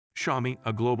Xiaomi,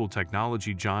 a global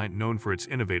technology giant known for its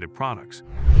innovative products,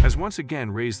 has once again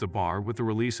raised the bar with the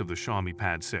release of the Xiaomi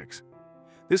Pad 6.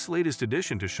 This latest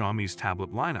addition to Xiaomi's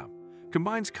tablet lineup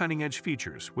combines cutting-edge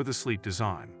features with a sleek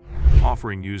design,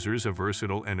 offering users a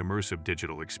versatile and immersive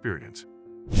digital experience.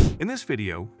 In this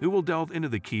video, we will delve into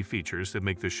the key features that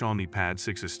make the Xiaomi Pad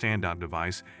 6 a standout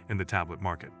device in the tablet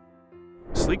market.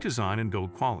 Sleek design and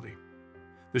build quality.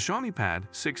 The Xiaomi Pad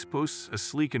 6 boasts a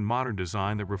sleek and modern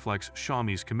design that reflects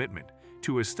Xiaomi's commitment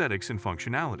to aesthetics and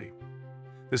functionality.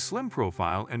 The slim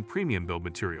profile and premium build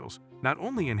materials not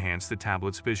only enhance the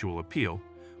tablet's visual appeal,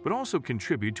 but also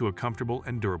contribute to a comfortable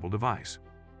and durable device.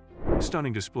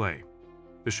 Stunning display.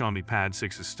 The Xiaomi Pad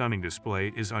 6's stunning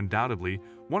display is undoubtedly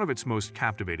one of its most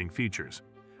captivating features,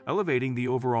 elevating the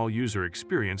overall user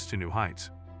experience to new heights.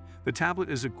 The tablet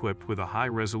is equipped with a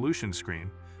high-resolution screen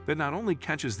that not only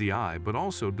catches the eye but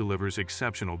also delivers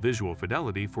exceptional visual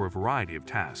fidelity for a variety of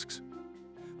tasks.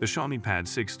 The Xiaomi Pad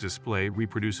 6 display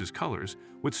reproduces colors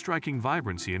with striking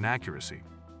vibrancy and accuracy.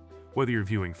 Whether you're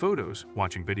viewing photos,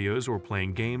 watching videos, or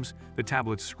playing games, the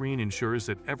tablet's screen ensures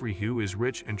that every hue is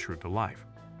rich and true to life.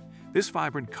 This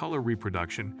vibrant color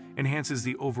reproduction enhances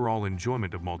the overall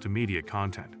enjoyment of multimedia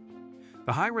content.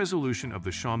 The high resolution of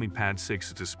the Xiaomi Pad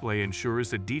 6 display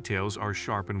ensures that details are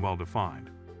sharp and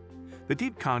well-defined. The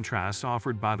deep contrasts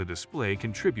offered by the display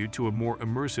contribute to a more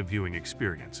immersive viewing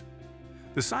experience.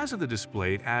 The size of the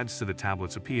display adds to the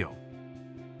tablet's appeal.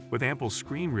 With ample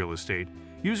screen real estate,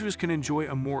 users can enjoy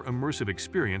a more immersive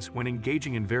experience when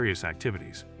engaging in various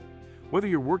activities. Whether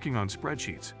you're working on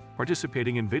spreadsheets,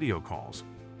 participating in video calls,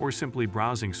 or simply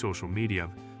browsing social media,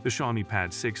 the Xiaomi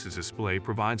Pad 6's display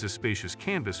provides a spacious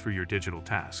canvas for your digital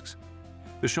tasks.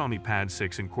 The Xiaomi Pad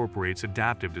 6 incorporates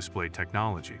adaptive display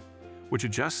technology, which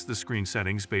adjusts the screen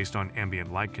settings based on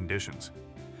ambient light conditions.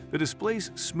 The display's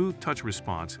smooth touch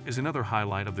response is another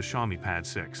highlight of the Xiaomi Pad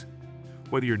 6.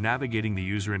 Whether you're navigating the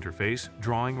user interface,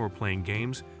 drawing, or playing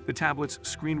games, the tablet's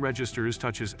screen registers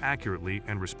touches accurately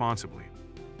and responsibly.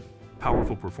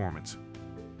 Powerful performance.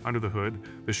 Under the hood,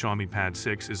 the Xiaomi Pad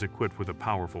 6 is equipped with a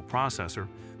powerful processor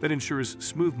that ensures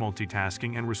smooth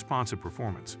multitasking and responsive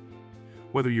performance.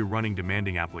 Whether you're running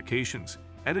demanding applications,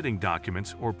 editing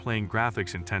documents, or playing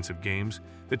graphics-intensive games,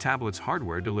 the tablet's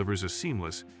hardware delivers a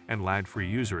seamless and lag-free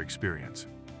user experience.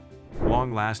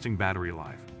 Long-lasting battery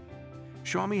life.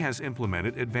 Xiaomi has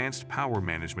implemented advanced power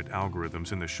management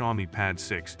algorithms in the Xiaomi Pad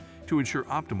 6 to ensure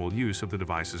optimal use of the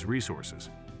device's resources.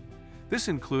 This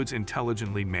includes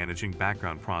intelligently managing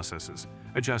background processes,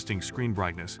 adjusting screen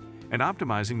brightness, and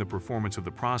optimizing the performance of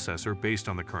the processor based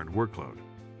on the current workload.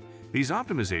 These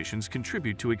optimizations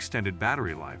contribute to extended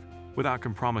battery life without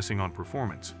compromising on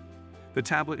performance. The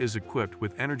tablet is equipped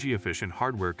with energy-efficient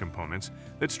hardware components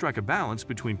that strike a balance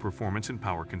between performance and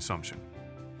power consumption.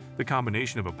 The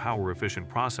combination of a power-efficient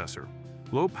processor,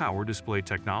 low-power display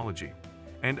technology,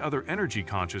 and other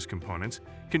energy-conscious components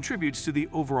contributes to the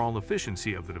overall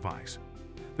efficiency of the device.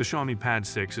 The Xiaomi Pad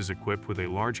 6 is equipped with a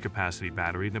large-capacity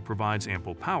battery that provides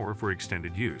ample power for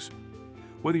extended use.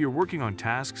 Whether you're working on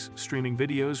tasks, streaming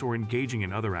videos, or engaging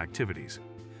in other activities,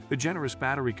 the generous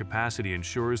battery capacity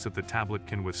ensures that the tablet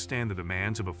can withstand the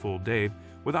demands of a full day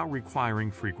without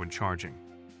requiring frequent charging.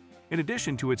 In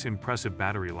addition to its impressive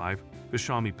battery life, the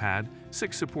Xiaomi Pad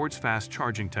 6 supports fast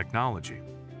charging technology.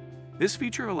 This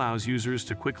feature allows users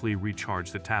to quickly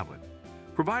recharge the tablet,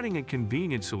 providing a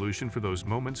convenient solution for those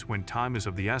moments when time is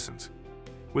of the essence.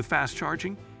 With fast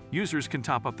charging, users can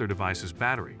top up their device's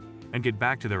battery and get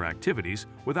back to their activities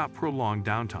without prolonged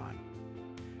downtime.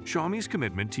 Xiaomi's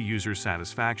commitment to user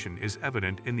satisfaction is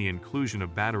evident in the inclusion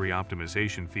of battery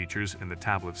optimization features in the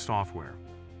tablet's software.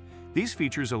 These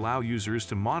features allow users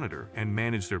to monitor and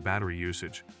manage their battery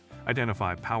usage,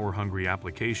 identify power-hungry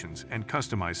applications, and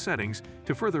customize settings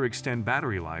to further extend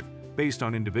battery life based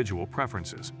on individual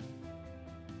preferences.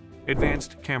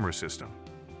 Advanced camera system.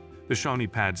 The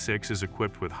Xiaomi Pad 6 is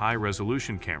equipped with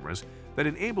high-resolution cameras that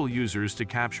enable users to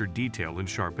capture detail in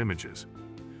sharp images.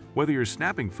 Whether you're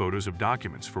snapping photos of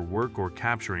documents for work or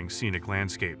capturing scenic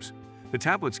landscapes, the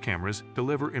tablet's cameras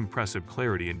deliver impressive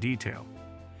clarity and detail.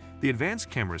 The advanced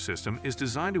camera system is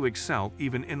designed to excel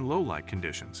even in low-light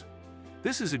conditions.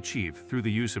 This is achieved through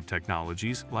the use of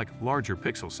technologies like larger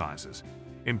pixel sizes,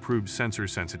 improved sensor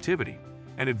sensitivity,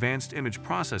 and advanced image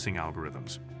processing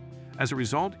algorithms. As a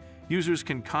result, users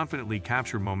can confidently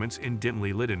capture moments in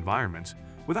dimly lit environments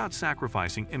without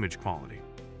sacrificing image quality.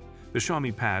 The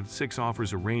Xiaomi Pad 6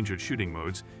 offers a range of shooting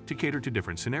modes to cater to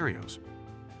different scenarios.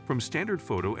 From standard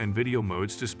photo and video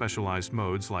modes to specialized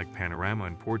modes like panorama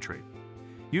and portrait,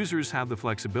 users have the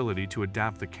flexibility to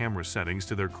adapt the camera settings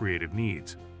to their creative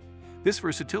needs. This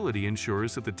versatility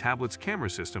ensures that the tablet's camera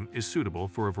system is suitable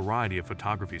for a variety of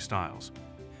photography styles.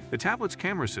 The tablet's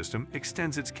camera system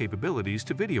extends its capabilities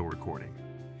to video recording.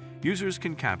 Users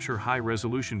can capture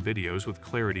high-resolution videos with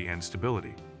clarity and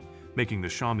stability, making the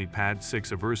Xiaomi Pad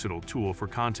 6 a versatile tool for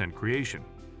content creation,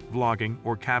 vlogging,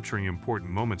 or capturing important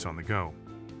moments on the go.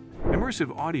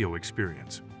 Immersive audio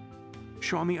experience.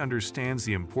 Xiaomi understands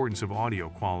the importance of audio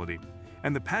quality,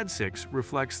 and the Pad 6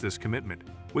 reflects this commitment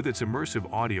with its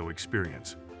immersive audio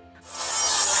experience.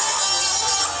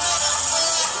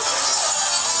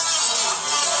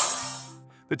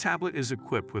 The tablet is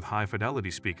equipped with high-fidelity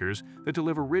speakers that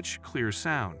deliver rich, clear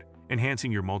sound,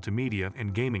 enhancing your multimedia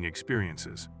and gaming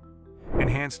experiences.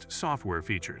 Enhanced software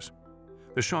features.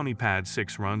 The Xiaomi Pad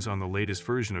 6 runs on the latest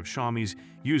version of Xiaomi's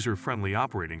user-friendly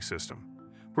operating system,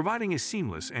 providing a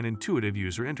seamless and intuitive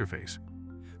user interface.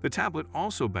 The tablet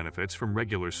also benefits from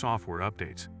regular software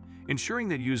updates, ensuring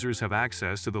that users have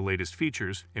access to the latest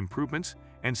features, improvements,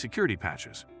 and security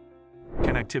patches.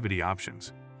 Connectivity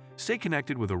options. Stay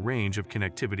connected with a range of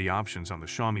connectivity options on the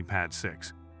Xiaomi Pad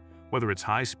 6. Whether it's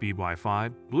high-speed Wi-Fi,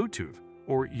 Bluetooth,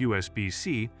 or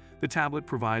USB-C, the tablet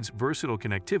provides versatile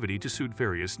connectivity to suit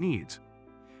various needs.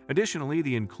 Additionally,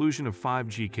 the inclusion of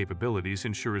 5G capabilities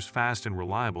ensures fast and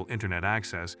reliable internet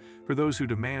access for those who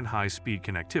demand high-speed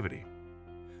connectivity.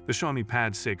 The Xiaomi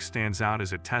Pad 6 stands out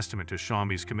as a testament to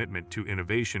Xiaomi's commitment to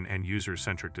innovation and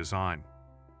user-centric design.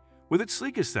 With its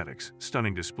sleek aesthetics,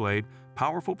 stunning display,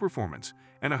 powerful performance,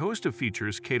 and a host of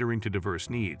features catering to diverse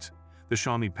needs, the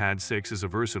Xiaomi Pad 6 is a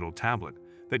versatile tablet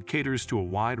that caters to a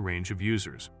wide range of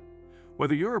users.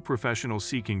 Whether you're a professional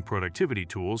seeking productivity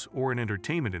tools or an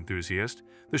entertainment enthusiast,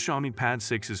 the Xiaomi Pad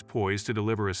 6 is poised to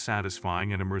deliver a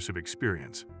satisfying and immersive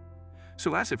experience.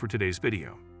 So that's it for today's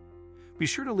video. Be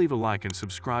sure to leave a like and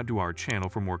subscribe to our channel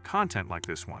for more content like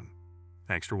this one.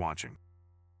 Thanks for watching.